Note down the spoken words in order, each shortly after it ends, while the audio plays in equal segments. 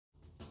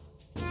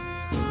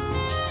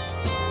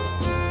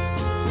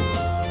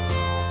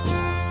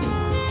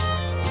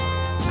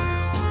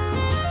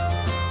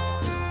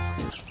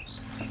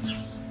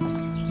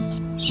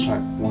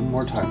time. One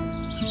more time.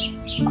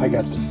 I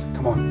got this.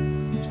 Come on.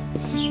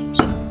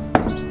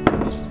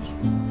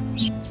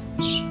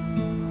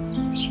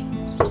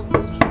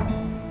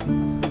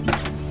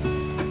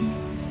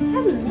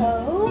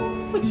 Hello.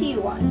 What do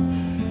you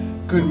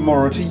want? Good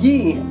morrow to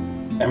ye.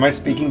 Am I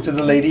speaking to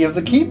the lady of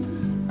the keep?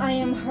 I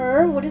am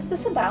her. What is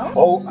this about?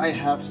 Oh, I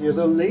have here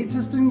the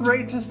latest and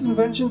greatest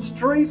invention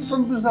straight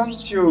from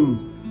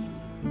Byzantium.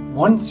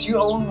 Once you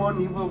own one,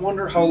 you will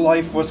wonder how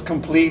life was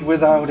complete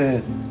without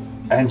it.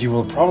 And you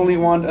will probably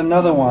want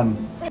another one.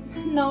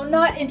 No,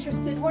 not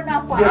interested. We're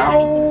not buying.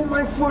 Oh,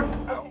 my foot!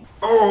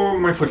 Oh,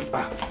 my foot!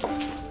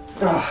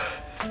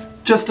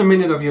 Just a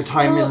minute of your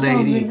time,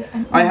 milady.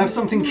 I have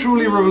something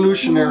truly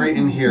revolutionary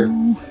in here.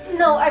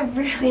 No, I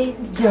really...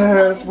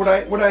 Yes, what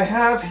I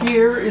have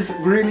here is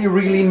really,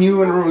 really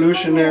new and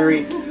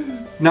revolutionary.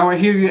 Now I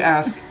hear you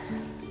ask,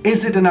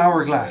 is it an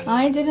hourglass?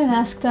 I didn't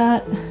ask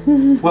that.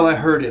 Well, I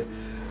heard it.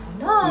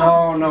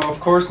 No, of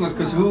course not,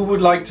 because who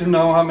would like to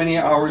know how many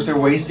hours they're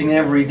wasting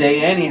every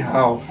day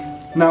anyhow?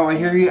 Now I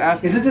hear you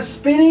ask, is it a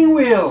spinning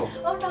wheel?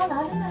 Oh, no,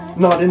 not in that.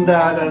 Not in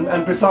that,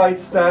 and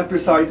besides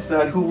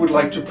that, who would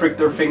like to prick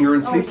their finger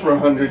and sleep for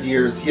 100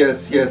 years?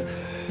 Yes.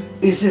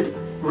 Is it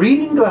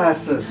reading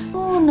glasses?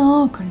 Oh,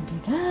 no, couldn't be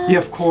that. Yeah,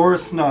 of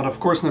course not,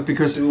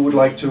 because who would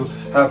like to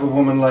have a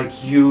woman like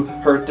you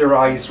hurt their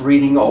eyes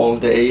reading all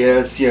day?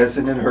 Yes,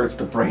 and it hurts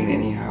the brain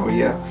anyhow,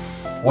 yeah.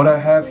 What I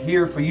have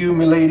here for you,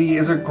 milady,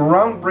 is a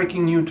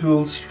groundbreaking new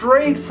tool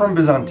straight from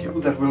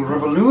Byzantium that will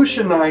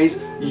revolutionize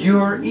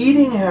your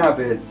eating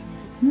habits.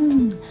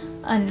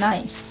 A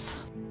knife.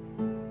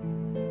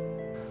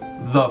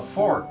 The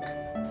fork.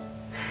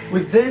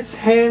 With this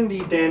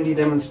handy dandy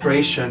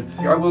demonstration,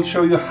 I will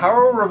show you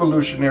how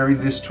revolutionary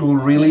this tool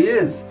really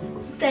is.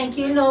 Thank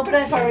you. No, but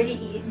I've already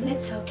eaten.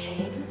 It's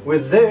okay.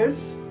 With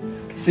this,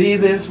 see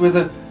this with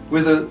a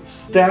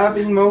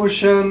stabbing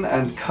motion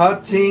and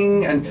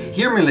cutting, and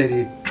here,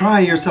 milady, try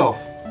yourself.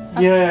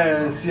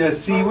 Yes,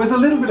 see, with a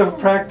little bit of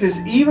practice,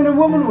 even a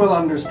woman will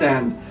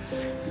understand.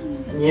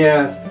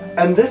 Yes,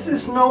 and this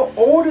is no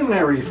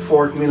ordinary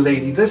fork,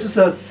 milady. This is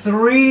a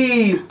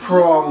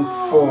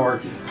 3-pronged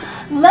fork.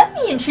 Let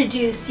me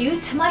introduce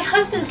you to my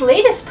husband's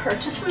latest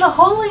purchase from the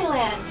Holy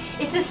Land.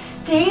 It's a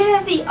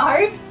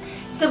state-of-the-art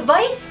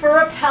device for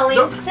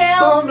repelling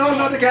cells. No,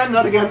 not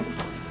again.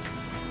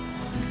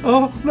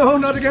 Oh, no,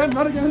 not again,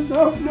 no.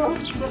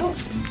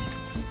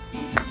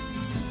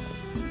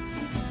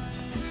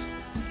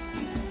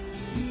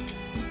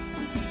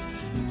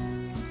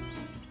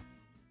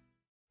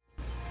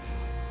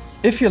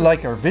 If you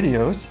like our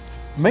videos,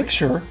 make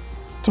sure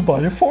to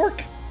buy a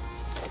fork.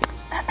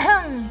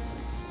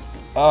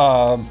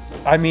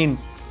 I mean,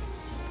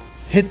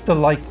 hit the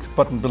like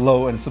button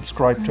below and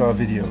subscribe to our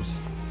videos.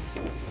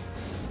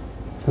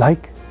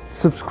 Like,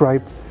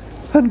 subscribe,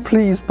 and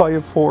please buy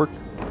a fork.